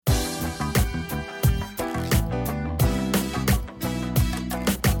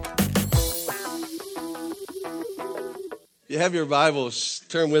You have your Bibles,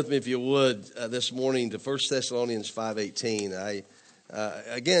 turn with me if you would this morning to 1 Thessalonians 5:18.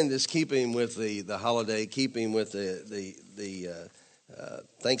 Again, just keeping with the holiday, keeping with the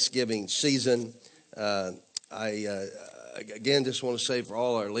Thanksgiving season. I again just want to say for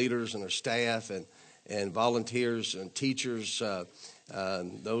all our leaders and our staff and volunteers and teachers,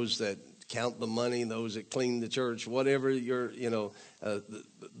 those that count the money, those that clean the church, whatever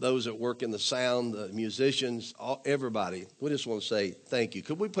those that work in the sound, the musicians, everybody, we just want to say thank you.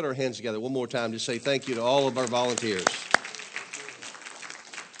 Could we put our hands together one more time to say thank you to all of our volunteers?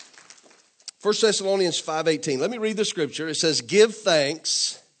 1 Thessalonians 5:18. Let me read the scripture. It says, "Give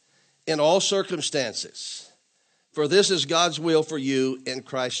thanks in all circumstances, for this is God's will for you in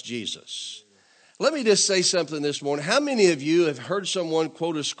Christ Jesus." Let me just say something this morning. How many of you have heard someone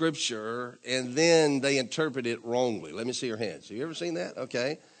quote a scripture and then they interpret it wrongly? Let me see your hands. Have you ever seen that?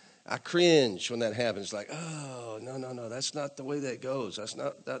 Okay. I cringe when that happens. Like, oh, no, that's not the way that goes. That's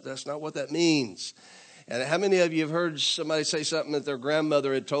not what that means. And how many of you have heard somebody say something that their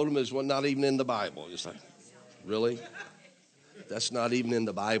grandmother had told them is not even in the Bible? It's like, really? That's not even in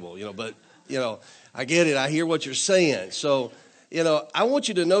the Bible, but I get it. I hear what you're saying. So, I want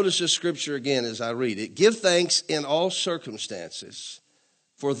you to notice this scripture again as I read it. Give thanks in all circumstances,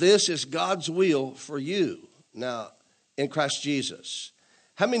 for this is God's will for you. Now, in Christ Jesus.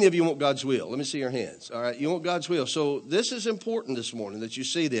 How many of you want God's will? Let me see your hands. All right, you want God's will. So this is important this morning that you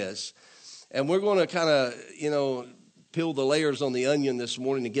see this. And we're going to kind of, peel the layers on the onion this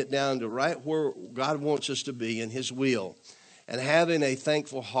morning to get down to right where God wants us to be in his will and having a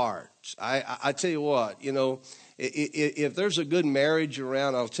thankful heart. I tell you what, if there's a good marriage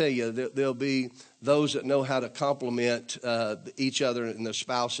around, I'll tell you, there'll be those that know how to compliment each other and their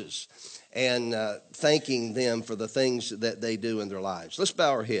spouses and thanking them for the things that they do in their lives. Let's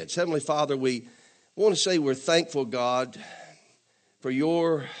bow our heads. Heavenly Father, we want to say we're thankful, God, for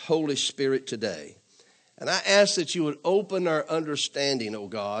your Holy Spirit today. And I ask that you would open our understanding, oh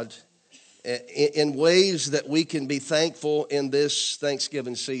God, in ways that we can be thankful in this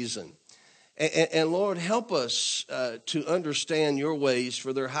Thanksgiving season. And Lord, help us to understand your ways,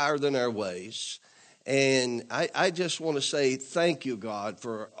 for they're higher than our ways. And I just want to say thank you, God,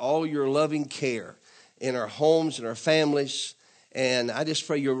 for all your loving care in our homes and our families. And I just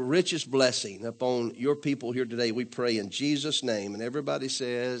pray your richest blessing upon your people here today. We pray in Jesus' name. And everybody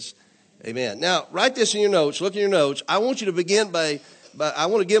says, amen. Now, write this in your notes. Look in your notes. I want you to begin by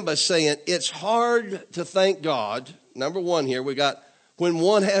saying it's hard to thank God. Number one here, we got when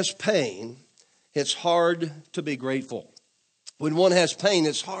one has pain, it's hard to be grateful. When one has pain,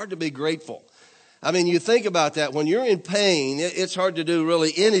 it's hard to be grateful. I mean, you think about that. When you're in pain, it's hard to do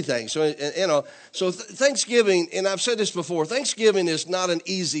really anything. So, Thanksgiving, and I've said this before, Thanksgiving is not an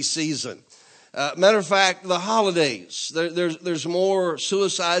easy season. Matter of fact, the holidays, there's more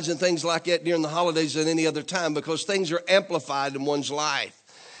suicides and things like that during the holidays than any other time because things are amplified in one's life.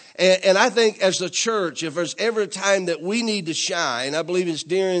 And I think as the church, if there's ever a time that we need to shine, I believe it's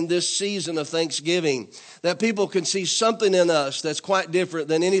during this season of Thanksgiving that people can see something in us that's quite different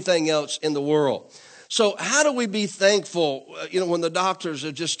than anything else in the world. So how do we be thankful, when the doctors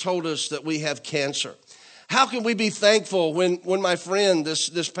have just told us that we have cancer? How can we be thankful when my friend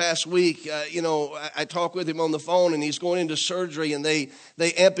this past week, I talked with him on the phone and he's going into surgery and they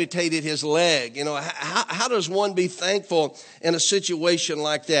amputated his leg. How does one be thankful in a situation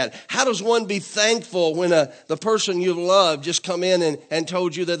like that? How does one be thankful when the person you've loved just come in and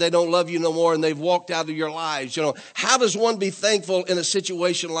told you that they don't love you no more and they've walked out of your lives? How does one be thankful in a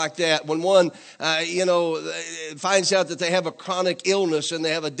situation like that when one, finds out that they have a chronic illness and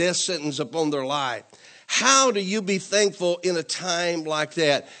they have a death sentence upon their life? How do you be thankful in a time like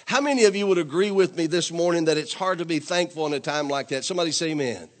that? How many of you would agree with me this morning that it's hard to be thankful in a time like that? Somebody say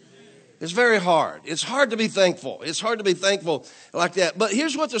amen. It's very hard. It's hard to be thankful. It's hard to be thankful like that. But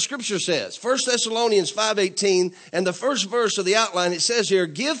here's what the scripture says. 1 Thessalonians 5:18, and the first verse of the outline, it says here,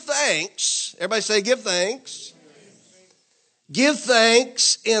 give thanks. Everybody say give thanks. Give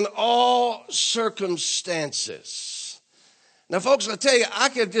thanks in all circumstances. Now, folks, I tell you, I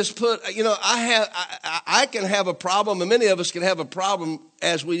could just put, I can have a problem, and many of us can have a problem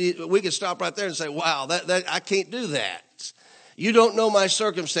as we can stop right there and say, wow, that I can't do that. You don't know my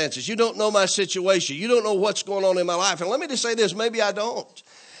circumstances. You don't know my situation. You don't know what's going on in my life. And let me just say this, maybe I don't.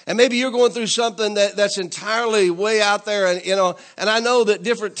 And maybe you're going through something that's entirely way out there. And I know that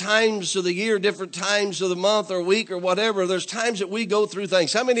different times of the year, different times of the month or week or whatever, there's times that we go through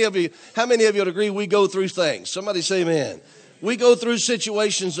things. How many of you would agree we go through things? Somebody say amen. We go through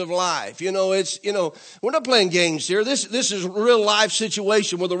situations of life. We're not playing games here. This is a real life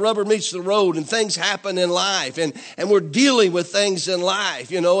situation where the rubber meets the road and things happen in life. And we're dealing with things in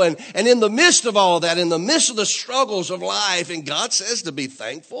life, and in the midst of all of that, in the midst of the struggles of life, and God says to be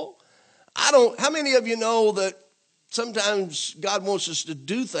thankful. How many of you know that sometimes God wants us to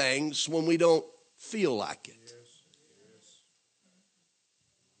do things when we don't feel like it?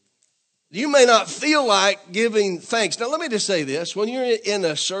 You may not feel like giving thanks. Now, let me just say this. When you're in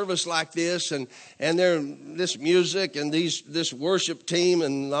a service like this and this music and this worship team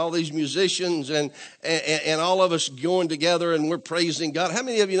and all these musicians and all of us going together and we're praising God, how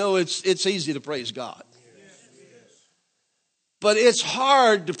many of you know it's easy to praise God? But it's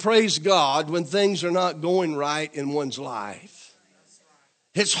hard to praise God when things are not going right in one's life.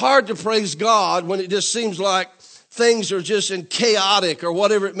 It's hard to praise God when it just seems like things are just in chaotic or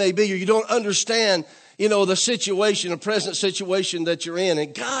whatever it may be, or you don't understand, the situation, the present situation that you're in.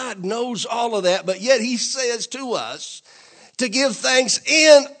 And God knows all of that, but yet he says to us to give thanks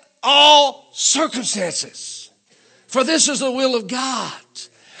in all circumstances. For this is the will of God.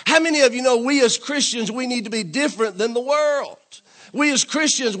 How many of you know we as Christians, we need to be different than the world? We as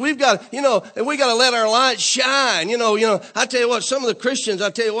Christians, we've got, and we got to let our light shine. I tell you what, some of the Christians,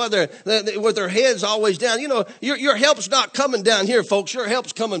 they're with their heads always down. Your help's not coming down here, folks. Your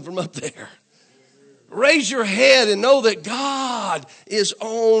help's coming from up there. Raise your head and know that God is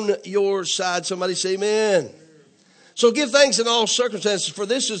on your side. Somebody say amen. So give thanks in all circumstances, for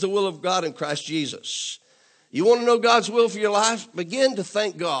this is the will of God in Christ Jesus. You want to know God's will for your life? Begin to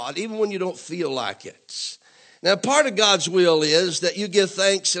thank God, even when you don't feel like it. Now, part of God's will is that you give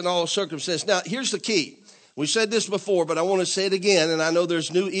thanks in all circumstances. Now, here's the key. We said this before, but I want to say it again, and I know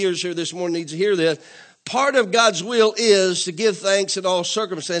there's new ears here this morning needs to hear this. Part of God's will is to give thanks in all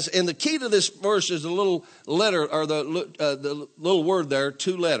circumstances. And the key to this verse is the little letter, or the little word there,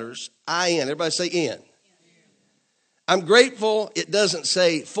 2 letters, I-N. Everybody say in. I'm grateful it doesn't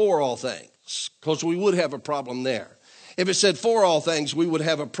say for all things, because we would have a problem there. If it said for all things, we would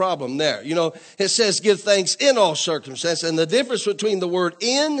have a problem there. It says give thanks in all circumstances. And the difference between the word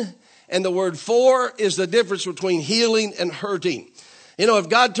in and the word for is the difference between healing and hurting. If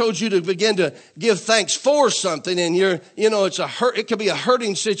God told you to begin to give thanks for something and it could be a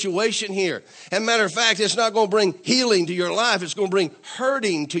hurting situation here. And matter of fact, it's not going to bring healing to your life. It's going to bring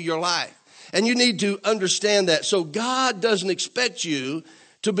hurting to your life. And you need to understand that. So God doesn't expect you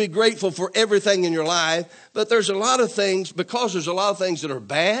to be grateful for everything in your life. But there's a lot of things, because there's a lot of things that are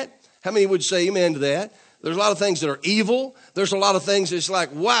bad. How many would say amen to that? There's a lot of things that are evil. There's a lot of things that's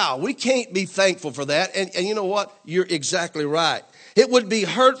like, wow, we can't be thankful for that. And you know what? You're exactly right. It would be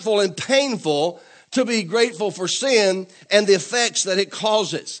hurtful and painful to be grateful for sin and the effects that it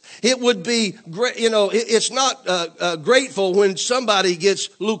causes. It would be, it's not grateful when somebody gets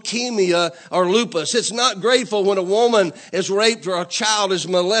leukemia or lupus. It's not grateful when a woman is raped or a child is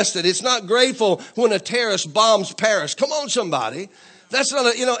molested. It's not grateful when a terrorist bombs Paris. Come on, somebody. That's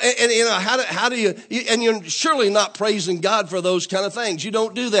not how do you, and you're surely not praising God for those kind of things. You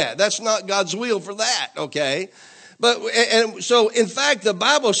don't do that. That's not God's will for that, okay? And so, in fact, the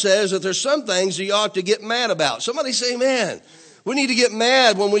Bible says that there's some things you ought to get mad about. Somebody say amen. We need to get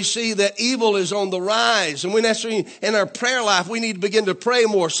mad when we see that evil is on the rise. And in our prayer life, we need to begin to pray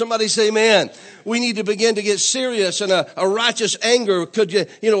more. Somebody say amen. We need to begin to get serious, and a righteous anger could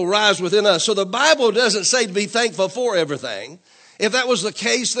rise within us. So the Bible doesn't say to be thankful for everything. If that was the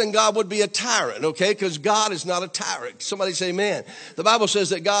case, then God would be a tyrant, okay? Because God is not a tyrant. Somebody say amen. The Bible says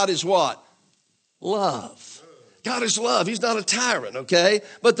that God is what? Love. God is love. He's not a tyrant, okay?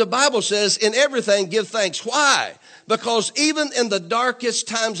 But the Bible says, in everything, give thanks. Why? Because even in the darkest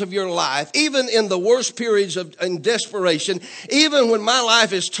times of your life, even in the worst periods in desperation, even when my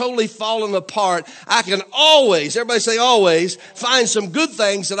life is totally falling apart, I can always, everybody say always, find some good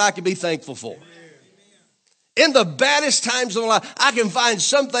things that I can be thankful for. In the baddest times of my life, I can find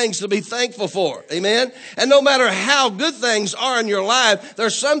some things to be thankful for. Amen? And no matter how good things are in your life,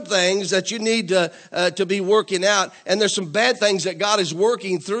 there's some things that you need to be working out. And there's some bad things that God is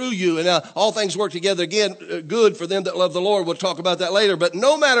working through you. And all things work together again, good for them that love the Lord. We'll talk about that later. But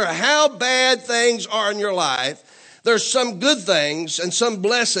no matter how bad things are in your life, there's some good things and some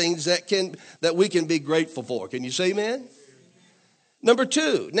blessings that we can be grateful for. Can you say amen? Number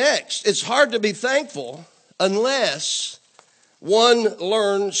 2, next, it's hard to be thankful unless one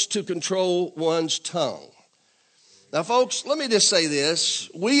learns to control one's tongue. Now, folks, let me just say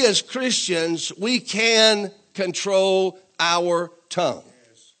this. We as Christians, we can control our tongue.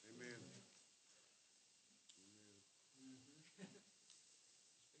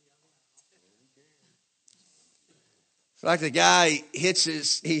 Like the guy hits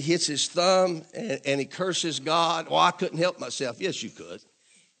his thumb and he curses God. Oh, I couldn't help myself. Yes, you could.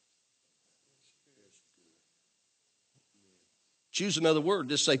 Choose another word.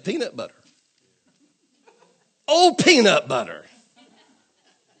 Just say peanut butter. Oh, peanut butter.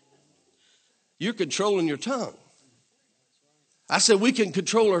 You're controlling your tongue. I said we can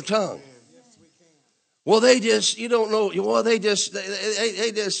control our tongue. Well, you don't know. Well, they just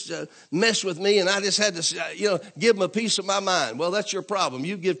mess with me, and I just had to, give them a piece of my mind. Well, that's your problem.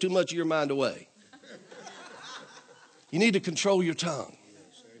 You give too much of your mind away. You need to control your tongue.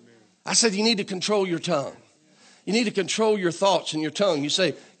 I said you need to control your tongue. You need to control your thoughts and your tongue. You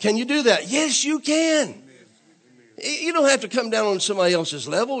say, can you do that? Yes, you can. You don't have to come down on somebody else's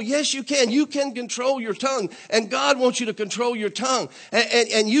level. Yes, you can. You can control your tongue. And God wants you to control your tongue.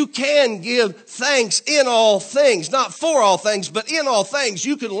 And you can give thanks in all things. Not for all things, but in all things.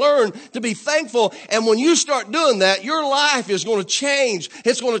 You can learn to be thankful. And when you start doing that, your life is going to change.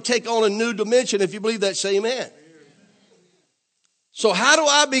 It's going to take on a new dimension. If you believe that, say amen. So how do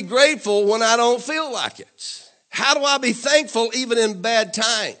I be grateful when I don't feel like it? How do I be thankful even in bad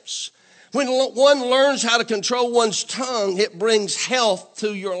times? When one learns how to control one's tongue, it brings health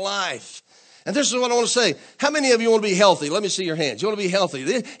to your life. And this is what I want to say. How many of you want to be healthy? Let me see your hands. You want to be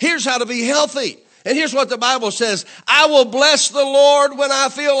healthy? Here's how to be healthy. And here's what the Bible says. I will bless the Lord when I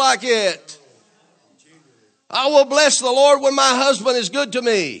feel like it. I will bless the Lord when my husband is good to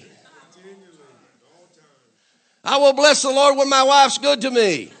me. I will bless the Lord when my wife's good to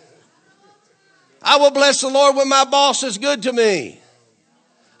me. I will bless the Lord when my boss is good to me.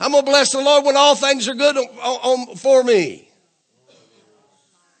 I'm going to bless the Lord when all things are good for me.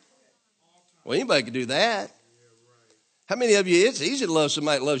 Well, anybody can do that. How many of you, it's easy to love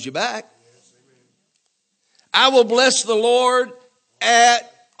somebody that loves you back. I will bless the Lord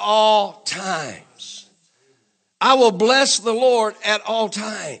at all times. I will bless the Lord at all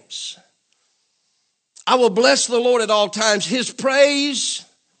times. I will bless the Lord at all times. His praise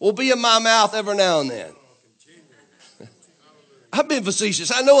will be in my mouth every now and then. I'm being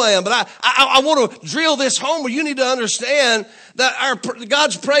facetious. I know I am, but I want to drill this home where you need to understand that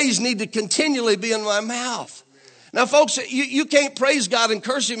God's praise need to continually be in my mouth. Now, folks, you can't praise God and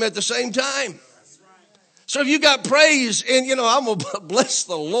curse him at the same time. So if you got praise and, I'm going to bless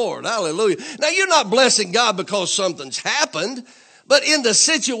the Lord. Hallelujah. Now, you're not blessing God because something's happened. But in the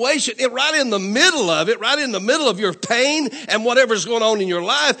situation, right in the middle of it, right in the middle of your pain and whatever's going on in your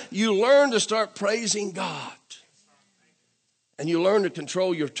life, you learn to start praising God. And you learn to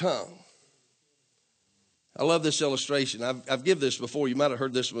control your tongue. I love this illustration. I've given this before. You might have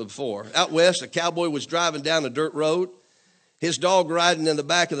heard this one before. Out west, a cowboy was driving down a dirt road. His dog riding in the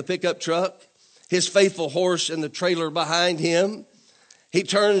back of the pickup truck. His faithful horse in the trailer behind him. He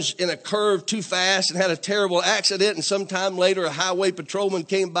turns in a curve too fast and had a terrible accident. And sometime later, a highway patrolman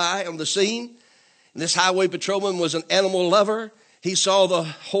came by on the scene. And this highway patrolman was an animal lover. He saw the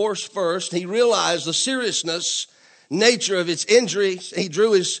horse first. He realized the seriousness nature of its injury. He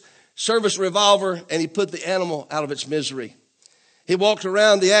drew his service revolver and he put the animal out of its misery. He walked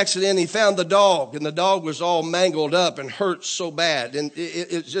around the accident. He found the dog, and the dog was all mangled up and hurt so bad. And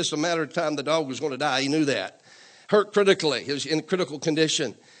it's just a matter of time the dog was going to die. He knew that. Hurt critically. He was in critical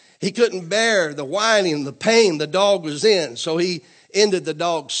condition. He couldn't bear the whining, the pain the dog was in. So he ended the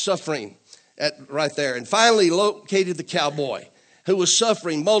dog's suffering right there. And finally located the cowboy, who was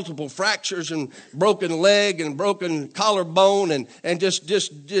suffering multiple fractures and broken leg and broken collarbone and just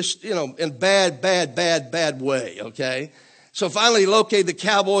in bad way, okay? So finally located the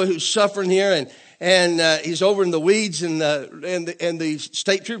cowboy who's suffering here, and he's over in the weeds, and the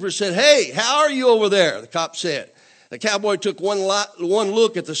state trooper said, "Hey, how are you over there?" The cop said. The cowboy took one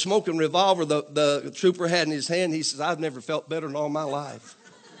look at the smoking revolver the trooper had in his hand. He says, "I've never felt better in all my life."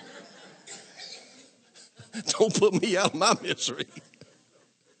 Don't put me out of my misery.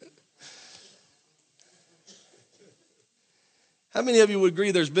 How many of you would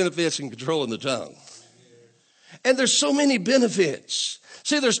agree there's benefits in controlling the tongue? And there's so many benefits.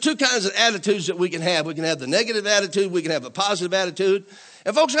 See, there's two kinds of attitudes that we can have. We can have the negative attitude. We can have a positive attitude.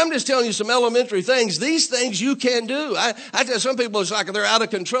 And folks, I'm just telling you some elementary things. These things you can do. I tell some people it's like they're out of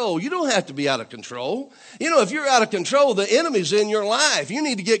control. You don't have to be out of control. If you're out of control, the enemy's in your life. You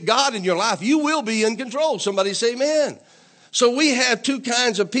need to get God in your life. You will be in control. Somebody say amen. So we have two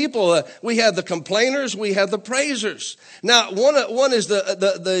kinds of people. We have the complainers. We have the praisers. Now, one is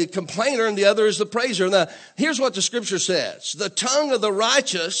the complainer and the other is the praiser. Now, here's what the scripture says. The tongue of the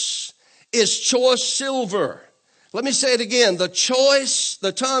righteous is choice silver. Let me say it again. The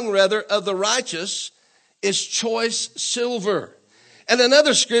tongue of the righteous is choice silver. And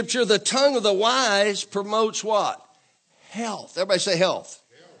another scripture, the tongue of the wise promotes what? health. Everybody say health.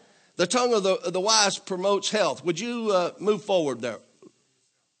 The tongue of the wise promotes health. Would you move forward there?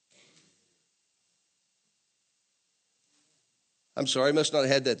 I'm sorry, I must not have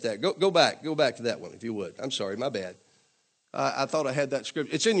had that there. Go back to that one if you would. I'm sorry, my bad. I thought I had that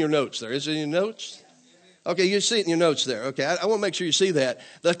scripture. It's in your notes there. Is it in your notes? Okay, you see it in your notes there. Okay, I want to make sure you see that.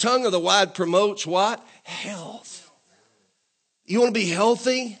 The tongue of the wise promotes what? Health. You want to be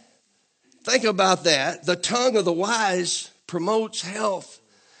healthy? Think about that. The tongue of the wise promotes health.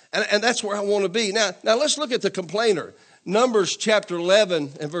 And that's where I want to be. Now let's look at the complainer. Numbers chapter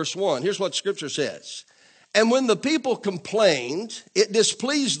 11 and verse 1. Here's what Scripture says. And when the people complained, it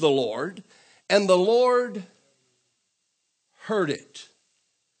displeased the Lord, and the Lord heard it.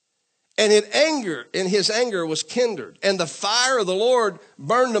 And his anger was kindled, and the fire of the Lord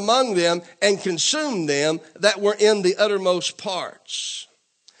burned among them and consumed them that were in the uttermost parts.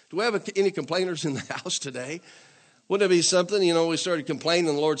 Do we have any complainers in the house today? Wouldn't it be something? You know, we started complaining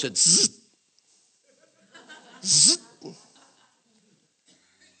and the Lord said, zzz, zzz.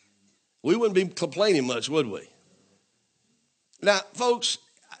 We wouldn't be complaining much, would we? Now, folks,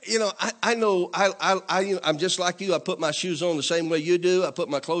 you know, I know I'm just like you. I put my shoes on the same way you do. I put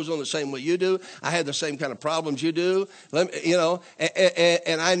my clothes on the same way you do. I had the same kind of problems you do. You know,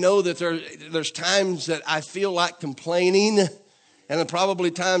 and I know that there's times that I feel like complaining, and there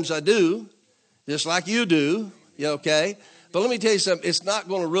probably times I do, just like you do. Okay? But let me tell you something. It's not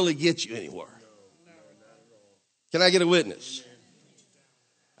going to really get you anywhere. Can I get a witness?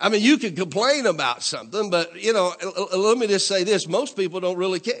 I mean, you can complain about something, but, you know, let me just say this. Most people don't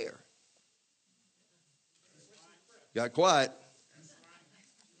really care. Got quiet.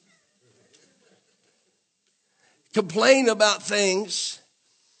 Complain about things,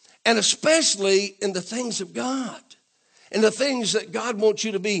 and especially in the things of God. And the things that God wants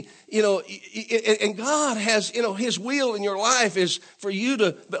you to be, you know, and God has, you know, His will in your life is for you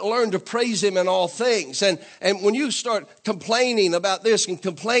to learn to praise Him in all things. And when you start complaining about this and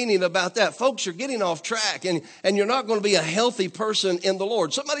complaining about that, folks, you're getting off track, and you're not going to be a healthy person in the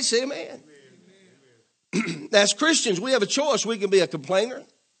Lord. Somebody say amen. As Christians, we have a choice. We can be a complainer,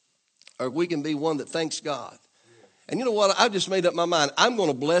 or we can be one that thanks God. And you know what? I just made up my mind. I'm going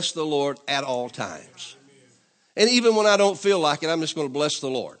to bless the Lord at all times. And even when I don't feel like it, I'm just going to bless the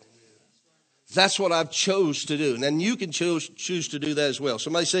Lord. That's what I've chose to do. And then you can choose to do that as well.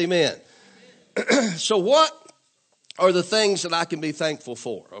 Somebody say amen. So what are the things that I can be thankful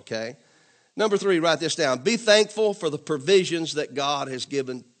for? Okay. Number 3, write this down. Be thankful for the provisions that God has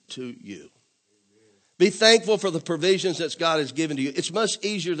given to you. Be thankful for the provisions that God has given to you. It's much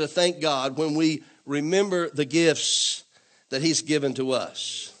easier to thank God when we remember the gifts that He's given to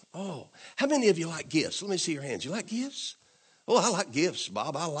us. Oh, how many of you like gifts? Let me see your hands. You like gifts? Oh, I like gifts,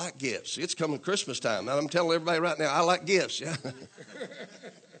 Bob. I like gifts. It's coming Christmas time. And I'm telling everybody right now, I like gifts. Yeah.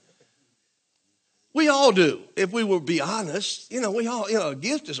 We all do. If we will be honest, you know, we all, you know, a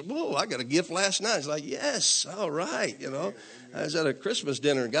gift is, whoa, I got a gift last night. It's like, yes, all right, you know. I was at a Christmas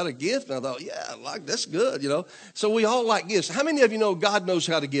dinner and got a gift, and I thought, yeah, like that's good, you know. So we all like gifts. How many of you know God knows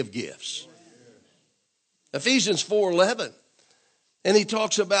how to give gifts? Ephesians 4:11. And he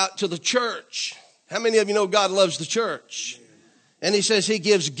talks about to the church. How many of you know God loves the church? And he says He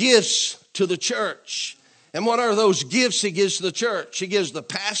gives gifts to the church. And what are those gifts He gives to the church? He gives the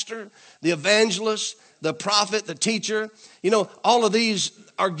pastor, the evangelist, the prophet, the teacher. You know, all of these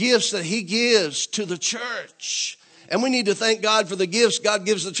are gifts that He gives to the church. And we need to thank God for the gifts God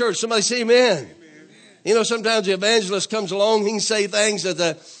gives the church. Somebody say amen. You know, sometimes the evangelist comes along, he can say things that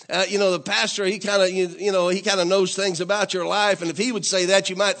the pastor, he kind of knows things about your life. And if he would say that,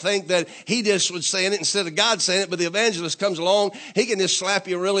 you might think that he just was saying it instead of God saying it. But the evangelist comes along, he can just slap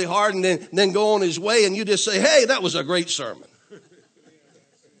you really hard and then go on his way. And you just say, hey, that was a great sermon.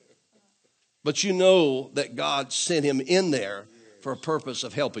 But you know that God sent him in there for a purpose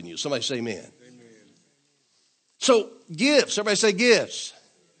of helping you. Somebody say amen. So gifts, everybody say gifts.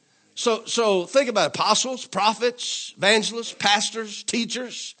 So think about apostles, prophets, evangelists, pastors,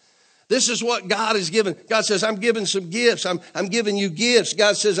 teachers. This is what God has given. God says, I'm giving some gifts. I'm giving you gifts.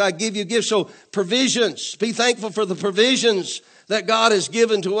 God says, I give you gifts. So provisions. Be thankful for the provisions that God has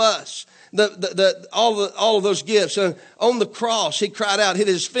given to us. All of those gifts. And on the cross, He cried out, it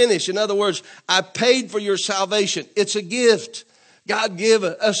is finished. In other words, I paid for your salvation. It's a gift. God gave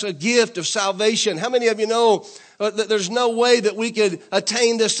us a gift of salvation. How many of you know that there's no way that we could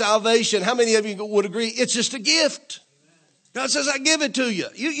attain this salvation? How many of you would agree it's just a gift? God says, I give it to you.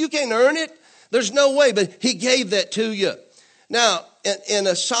 You can't earn it. There's no way, but He gave that to you. Now, in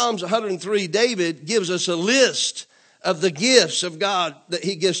Psalms 103, David gives us a list of the gifts of God that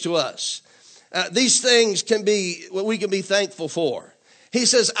He gives to us. These things can be what we can be thankful for. He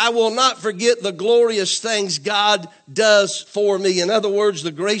says, I will not forget the glorious things God does for me. In other words,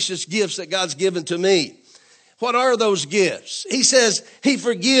 the gracious gifts that God's given to me. What are those gifts? He says, he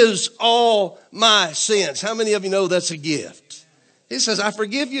forgives all my sins. How many of you know that's a gift? He says, I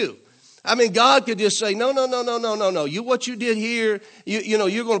forgive you. I mean, God could just say, no. What you did here,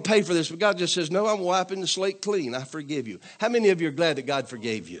 you're going to pay for this. But God just says, no, I'm wiping the slate clean. I forgive you. How many of you are glad that God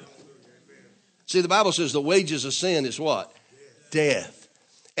forgave you? See, the Bible says the wages of sin is what? Death.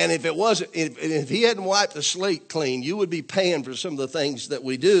 And if it wasn't, if he hadn't wiped the slate clean, you would be paying for some of the things that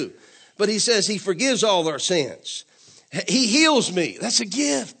we do. But he says he forgives all our sins. He heals me. That's a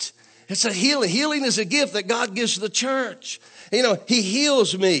gift. It's a healing. Healing is a gift that God gives to the church. He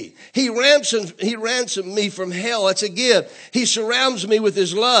heals me. He ransomed me from hell. That's a gift. He surrounds me with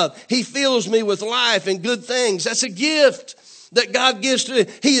his love. He fills me with life and good things. That's a gift that God gives to me.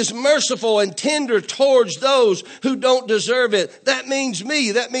 He is merciful and tender towards those who don't deserve it. That means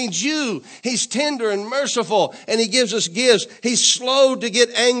me. That means you. He's tender and merciful, and he gives us gifts. He's slow to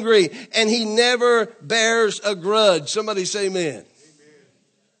get angry, and he never bears a grudge. Somebody say amen.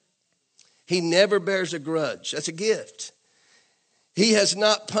 He never bears a grudge. That's a gift. He has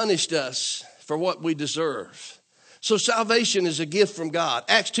not punished us for what we deserve. So salvation is a gift from God.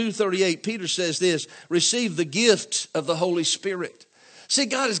 Acts 2:38, Peter says this, receive the gift of the Holy Spirit. See,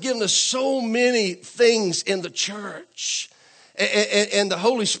 God has given us so many things in the church. And the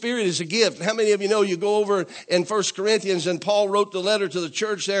Holy Spirit is a gift. How many of you know you go over in 1 Corinthians and Paul wrote the letter to the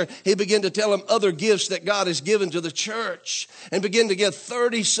church there. He began to tell them other gifts that God has given to the church and began to give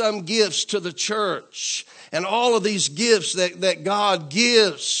 30-some gifts to the church. And all of these gifts that God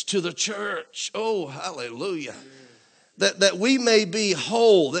gives to the church. Oh, hallelujah. That we may be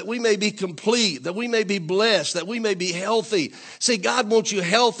whole, that we may be complete, that we may be blessed, that we may be healthy. See, God wants you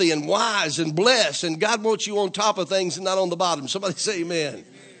healthy and wise and blessed, and God wants you on top of things and not on the bottom. Somebody say amen. Amen.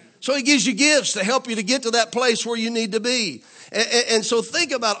 So he gives you gifts to help you to get to that place where you need to be. And so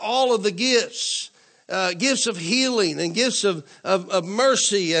think about all of the gifts. Gifts of healing and gifts of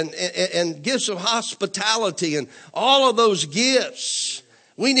mercy and gifts of hospitality and all of those gifts.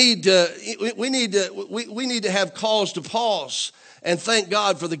 We need to have cause to pause and thank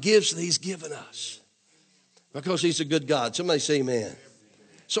God for the gifts that he's given us because he's a good God. Somebody say amen.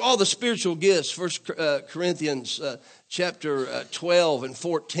 So all the spiritual gifts, 1 Corinthians chapter 12 and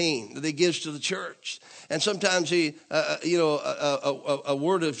 14, that he gives to the church. And sometimes a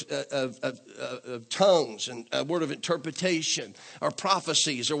word of tongues and a word of interpretation or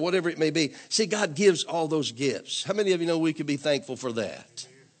prophecies or whatever it may be. See, God gives all those gifts. How many of you know we can be thankful for that?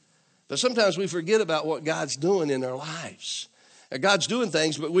 But sometimes we forget about what God's doing in our lives. God's doing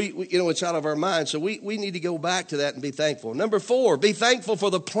things, but we it's out of our minds. So we need to go back to that and be thankful. Number 4, be thankful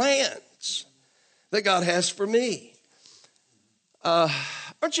for the plans that God has for me.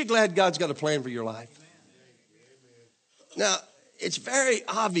 Aren't you glad God's got a plan for your life? Now, it's very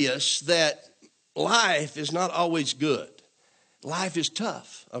obvious that life is not always good. Life is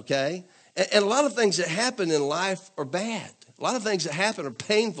tough, okay? And a lot of things that happen in life are bad. A lot of things that happen are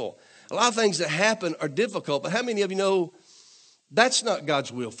painful. A lot of things that happen are difficult. But how many of you know that's not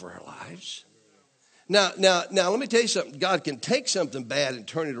God's will for our lives? Now, let me tell you something. God can take something bad and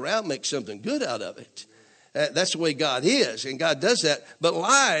turn it around, make something good out of it. That's the way God is, and God does that. But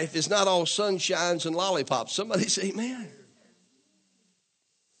life is not all sunshines and lollipops. Somebody say amen.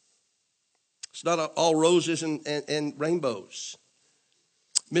 It's not all roses and rainbows.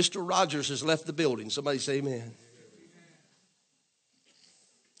 Mr. Rogers has left the building. Somebody say amen.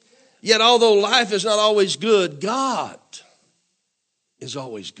 Yet although life is not always good, God is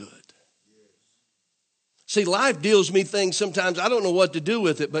always good. See, life deals me things sometimes I don't know what to do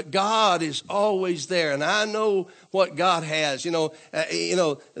with it, but God is always there, and I know what God has.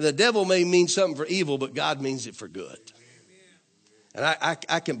 The devil may mean something for evil, but God means it for good. And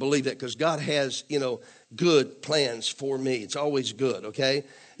I can believe that because God has, good plans for me. It's always good, okay?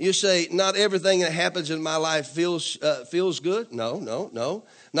 You say, not everything that happens in my life feels good. No.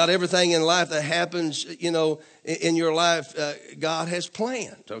 Not everything in life that happens, in your life, God has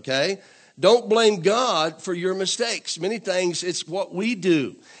planned, okay? Don't blame God for your mistakes. Many things, it's what we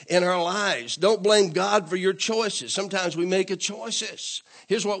do in our lives. Don't blame God for your choices. Sometimes we make choices.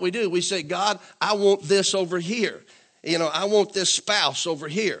 Here's what we do. We say, God, I want this over here. I want this spouse over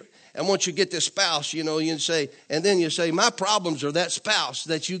here. And once you get this spouse, you say, and then you say, my problems are that spouse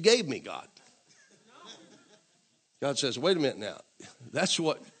that you gave me, God. God says, wait a minute now. That's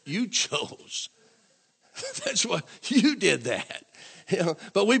what you chose. That's what you did that.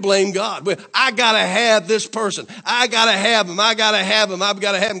 But we blame God. I got to have this person. I got to have him. I got to have him. I've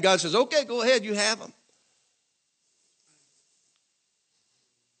got to have him. God says, okay, go ahead. You have him.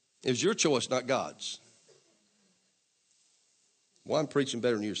 It was your choice, not God's. Well, I'm preaching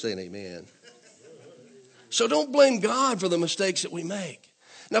better than you're saying amen. So don't blame God for the mistakes that we make.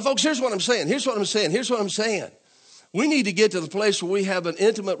 Now, folks, here's what I'm saying. Here's what I'm saying. We need to get to the place where we have an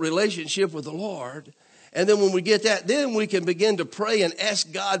intimate relationship with the Lord. And then when we get that, then we can begin to pray and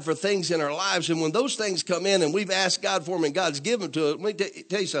ask God for things in our lives. And when those things come in and we've asked God for them and God's given to it, let me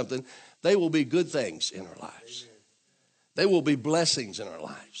tell you something, they will be good things in our lives. They will be blessings in our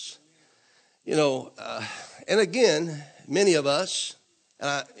lives. And again, many of us,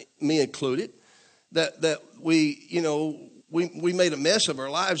 me included, that we made a mess of our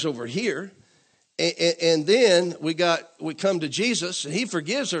lives over here. And then we come to Jesus and he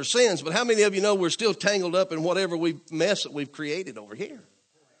forgives our sins. But how many of you know we're still tangled up in whatever mess that we've created over here?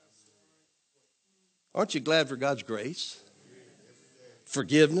 Aren't you glad for God's grace,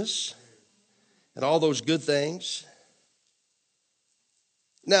 forgiveness, and all those good things?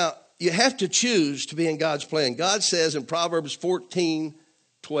 Now, you have to choose to be in God's plan. God says in Proverbs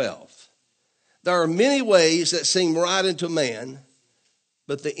 14:12, there are many ways that seem right unto man,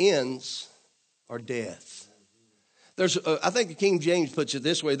 but the ends are death. I think the King James puts it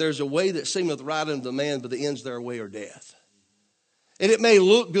this way: there's a way that seemeth right unto man, but the ends thereof are death. And it may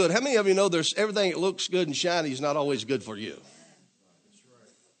look good. How many of you know there's everything that looks good and shiny is not always good for you?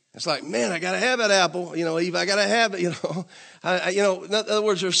 It's like, man, I got to have that apple. Eve, I got to have it. In other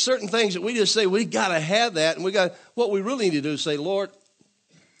words, there's certain things that we just say we got to have that, and what we really need to do is say, Lord,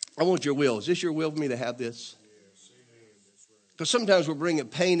 I want your will. Is this your will for me to have this? Because sometimes we're bringing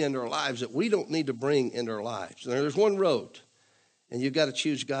pain into our lives that we don't need to bring into our lives. And there's one road, and you've got to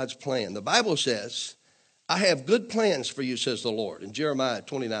choose God's plan. The Bible says, I have good plans for you, says the Lord, in Jeremiah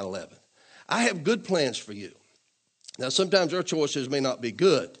 29:11. I have good plans for you. Now, sometimes our choices may not be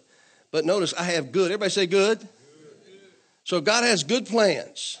good, but notice I have good. Everybody say good. Good. So God has good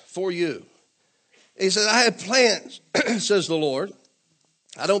plans for you. He says, I have plans, says the Lord.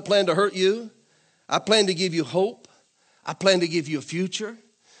 I don't plan to hurt you. I plan to give you hope. I plan to give you a future.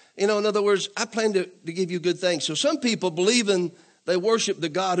 In other words, I plan to give you good things. So some people believe they worship the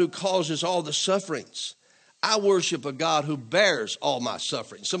God who causes all the sufferings. I worship a God who bears all my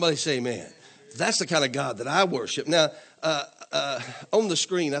suffering. Somebody say amen. That's the kind of God that I worship. Now, on the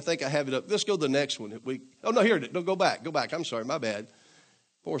screen, I think I have it up. Let's go to the next one. Oh, no, here it is. No, go back. I'm sorry, my bad.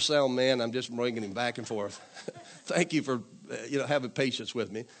 Poor sound man, I'm just bringing him back and forth. Thank you for having patience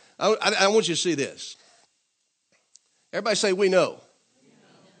with me. I want you to see this. Everybody say, we know.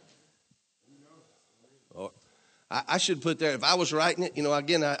 Oh, I should put there, if I was writing it,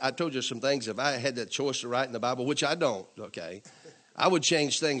 again, I told you some things. If I had that choice to write in the Bible, which I don't, okay, I would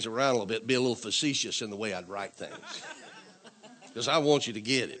change things around a little bit, be a little facetious in the way I'd write things. Because I want you to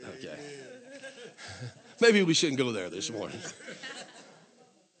get it, okay? Maybe we shouldn't go there this morning.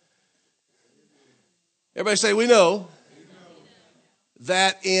 Everybody say, we know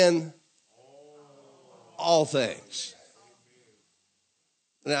that in all things.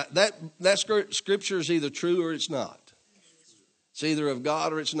 Now, that scripture is either true or it's not. It's either of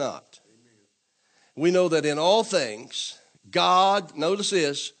God or it's not. We know that in all things, God, notice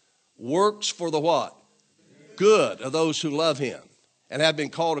this, works for the what? Good of those who love him and have been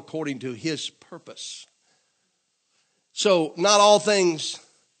called according to his purpose. So not all things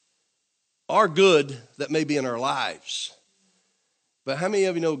are good that may be in our lives. But how many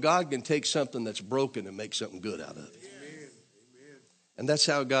of you know God can take something that's broken and make something good out of it? And that's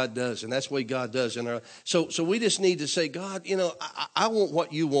how God does, and that's the way God does in our. So we just need to say, God, I want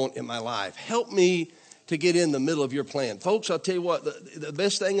what you want in my life. Help me to get in the middle of your plan. Folks, I'll tell you what, the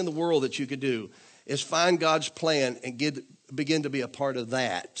best thing in the world that you could do is find God's plan and begin to be a part of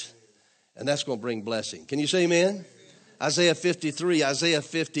that. And that's going to bring blessing. Can you say amen? Isaiah 53, Isaiah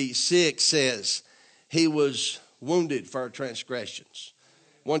 56 says, he was wounded for our transgressions.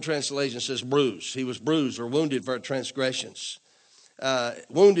 One translation says bruised. He was bruised or wounded for our transgressions.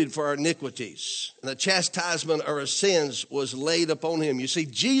 Wounded for our iniquities. And the chastisement of our sins was laid upon him. You see,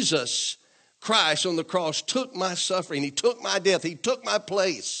 Jesus Christ on the cross took my suffering. He took my death. He took my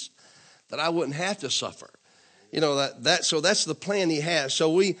place that I wouldn't have to suffer. So that's the plan he has.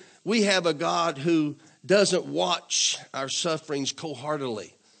 So we have a God who doesn't watch our sufferings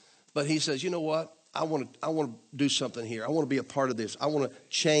cold-heartedly. But he says, you know what? I want to do something here. I want to be a part of this. I want to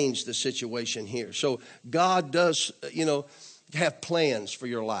change the situation here. So God does, have plans for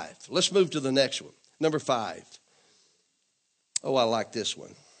your life. Let's move to the next one. Number 5. Oh, I like this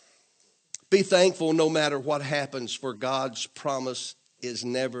one. Be thankful no matter what happens, for God's promise is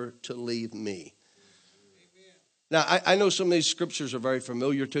never to leave me. Now, I know some of these scriptures are very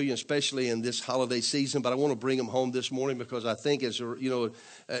familiar to you, especially in this holiday season, but I want to bring them home this morning because I think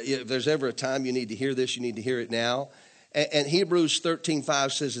if there's ever a time you need to hear this, you need to hear it now. And Hebrews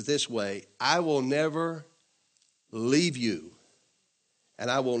 13:5 says it this way: I will never leave you, and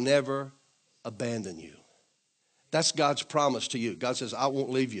I will never abandon you. That's God's promise to you. God says, I won't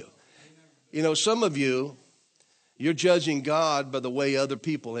leave you. You know, some of you, you're judging God by the way other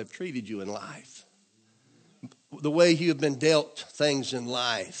people have treated you in life, the way you have been dealt things in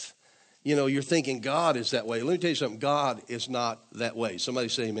life. You know, you're thinking God is that way. Let me tell you something. God is not that way. Somebody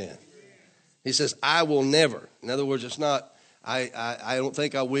say amen. He says, I will never. In other words, it's not, I don't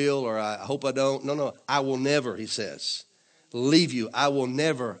think I will, or I hope I don't. No, I will never, he says, leave you. I will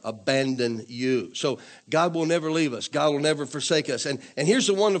never abandon you. So God will never leave us. God will never forsake us. And here's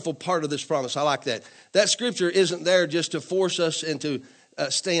the wonderful part of this promise. I like that. That scripture isn't there just to force us into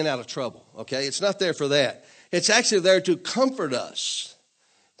staying out of trouble, okay? It's not there for that. It's actually there to comfort us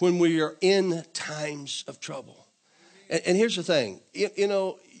when we are in times of trouble. And here's the thing.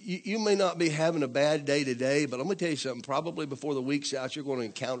 You may not be having a bad day today, but I'm going to tell you something. Probably before the week's out, you're going to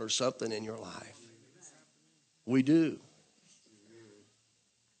encounter something in your life. We do.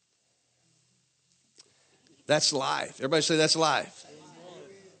 That's life. Everybody say that's life.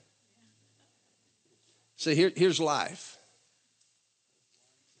 See, here's life.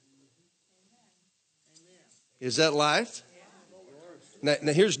 Is that life? Now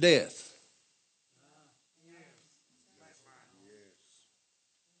here's death.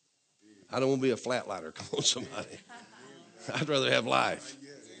 I don't want to be a flatliner. Come on, somebody. I'd rather have life.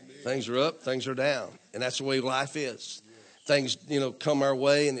 Things are up, things are down. And that's the way life is. Things, come our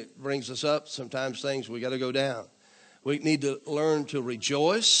way and it brings us up. Sometimes things, we got to go down. We need to learn to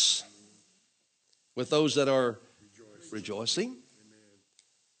rejoice with those that are rejoicing.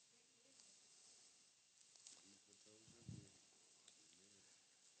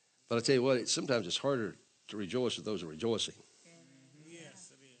 But I tell you what, sometimes it's harder to rejoice with those who are rejoicing.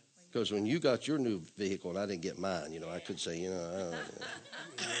 Because when you got your new vehicle and I didn't get mine, I could say, I don't know.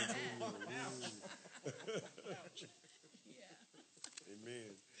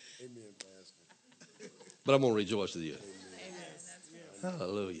 Amen, Pastor. But I'm going to rejoice with you. Amen.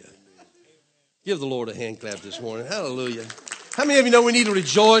 Hallelujah. Give the Lord a hand clap this morning. Hallelujah. How many of you know we need to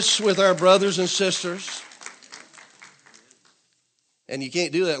rejoice with our brothers and sisters? And you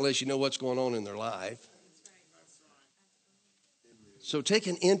can't do that unless you know what's going on in their life. So take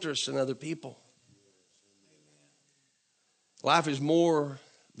an interest in other people. Life is more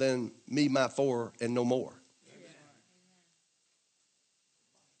than me, my, four, and no more.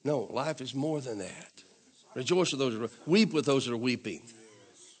 No, life is more than that. Rejoice with those that are, weep with those that are weeping.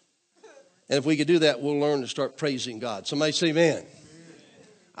 And if we could do that, we'll learn to start praising God. Somebody say amen.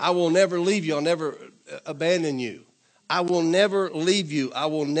 I will never leave you. I'll never abandon you. I will never leave you. I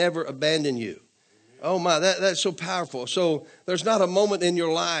will never abandon you. Oh my, that's so powerful. So there's not a moment in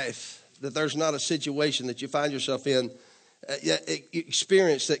your life that there's not a situation that you find yourself in,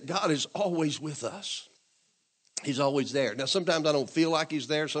 experience that God is always with us. He's always there. Now, sometimes I don't feel like he's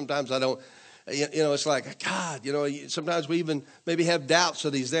there. Sometimes I don't, it's like, God, sometimes we even maybe have doubts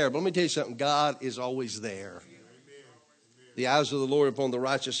that he's there. But let me tell you something. God is always there. The eyes of the Lord upon the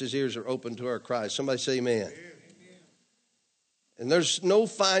righteous, his ears are open to our cries. Somebody say amen. And there's no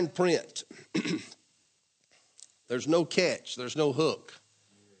fine print. There's no catch. There's no hook.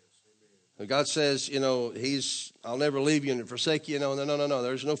 And God says, I'll never leave you and forsake you. No.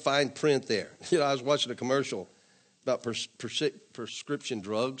 There's no fine print there. I was watching a commercial about prescription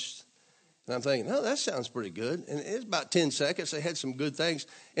drugs. And I'm thinking, that sounds pretty good. And it's about 10 seconds. They had some good things.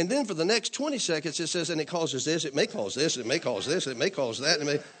 And then for the next 20 seconds, it says, and it causes this, it may cause this, it may cause this, it may cause that. And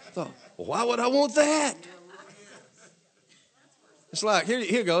I thought, well, why would I want that? It's like, here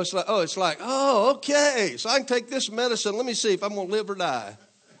you go. It's like, okay. So I can take this medicine. Let me see if I'm going to live or die.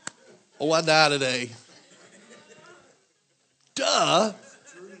 Oh, I die today. Duh.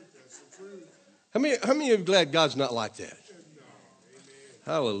 How many of you are glad God's not like that?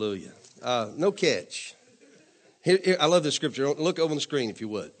 Hallelujah. No catch. Here, I love this scripture. Look over on the screen if you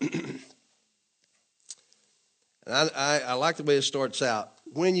would. And I like the way it starts out.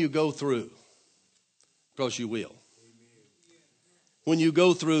 When you go through, because you will. When you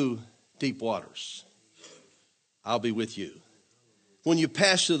go through deep waters, I'll be with you. When you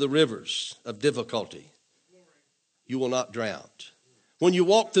pass through the rivers of difficulty, you will not drown. When you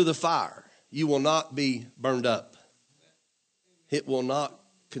walk through the fire, you will not be burned up. It will not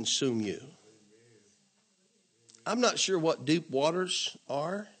consume you. I'm not sure what deep waters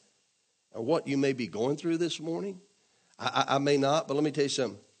are, or what you may be going through this morning. I may not, but let me tell you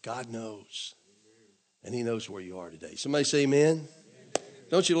something. God knows. And he knows where you are today. Somebody say amen. Amen.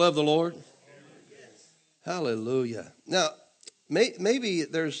 Don't you love the Lord? Yes. Hallelujah. Now, maybe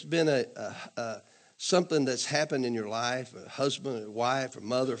there's been something that's happened in your life, a husband, a wife, a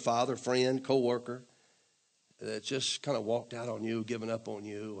mother, father, friend, co-worker, that just kind of walked out on you, given up on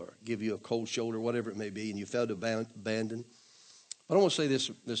you, or give you a cold shoulder, whatever it may be, and you felt abandoned. But I want to say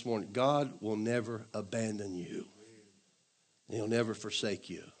this morning. God will never abandon you. He'll never forsake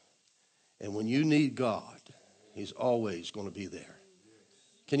you. And when you need God, he's always going to be there.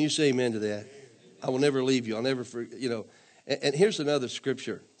 Can you say amen to that? I will never leave you. I'll never forget, And here's another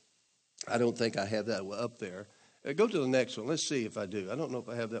scripture. I don't think I have that up there. Go to the next one. Let's see if I do. I don't know if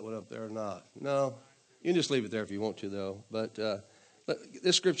I have that one up there or not. No. You can just leave it there if you want to, though. But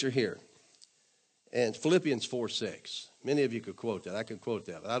this scripture here. And Philippians 4:6. Many of you could quote that. I could quote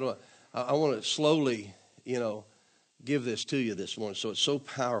that. But I want to slowly, give this to you this morning. So it's so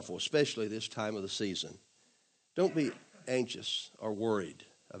powerful, especially this time of the season. Don't be anxious or worried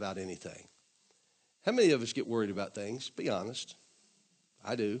about anything. How many of us get worried about things? Be honest.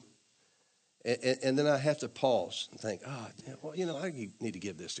 I do. And then I have to pause and think, I need to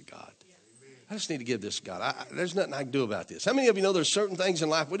give this to God. I just need to give this to God. There's nothing I can do about this. How many of you know there's certain things in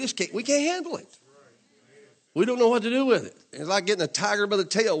life we can't handle it? We don't know what to do with it. It's like getting a tiger by the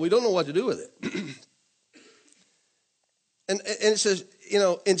tail. We don't know what to do with it. And it says,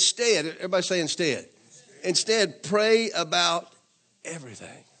 instead, everybody say instead. Instead, pray about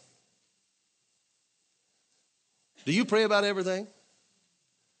everything. Do you pray about everything?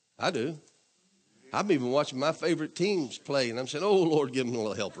 I do. I'm even watching my favorite teams play, and I'm saying, oh, Lord, give them a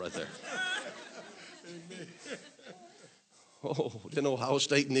little help right there. Oh, didn't know Ohio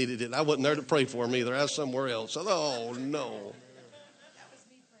State needed it. I wasn't there to pray for them either. I was somewhere else. Oh, no.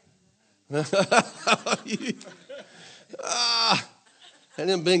 And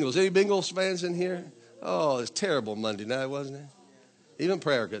then Bengals. Any Bengals fans in here? Oh, it's terrible Monday night, wasn't it? Even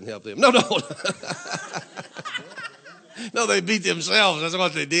prayer couldn't help them. No. No, they beat themselves. That's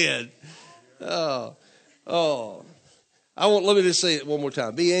what they did. Oh. Let me just say it one more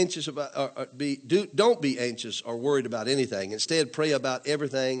time. Be anxious about, don't be anxious or worried about anything. Instead, pray about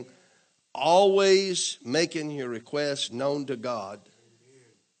everything, always making your requests known to God.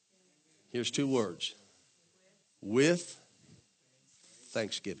 Here's two words. With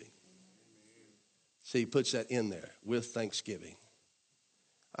thanksgiving. See, he puts that in there. With thanksgiving.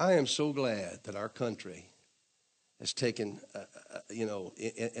 I am so glad that our country has taken,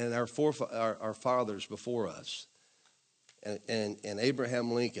 and our fathers before us, and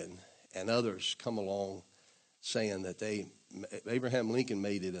Abraham Lincoln and others come along saying that Abraham Lincoln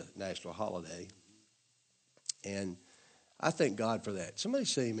made it a national holiday. And I thank God for that. Somebody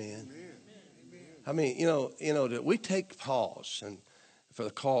say amen. Amen. I mean, that we take pause and for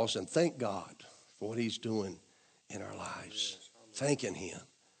the cause and thank God for what he's doing in our lives. Thanking him.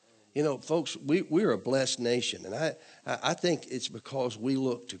 Folks, we're a blessed nation. And I think it's because we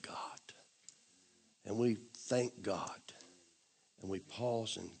look to God. And we thank God. And we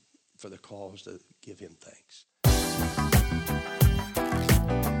pause for the cause to give him thanks.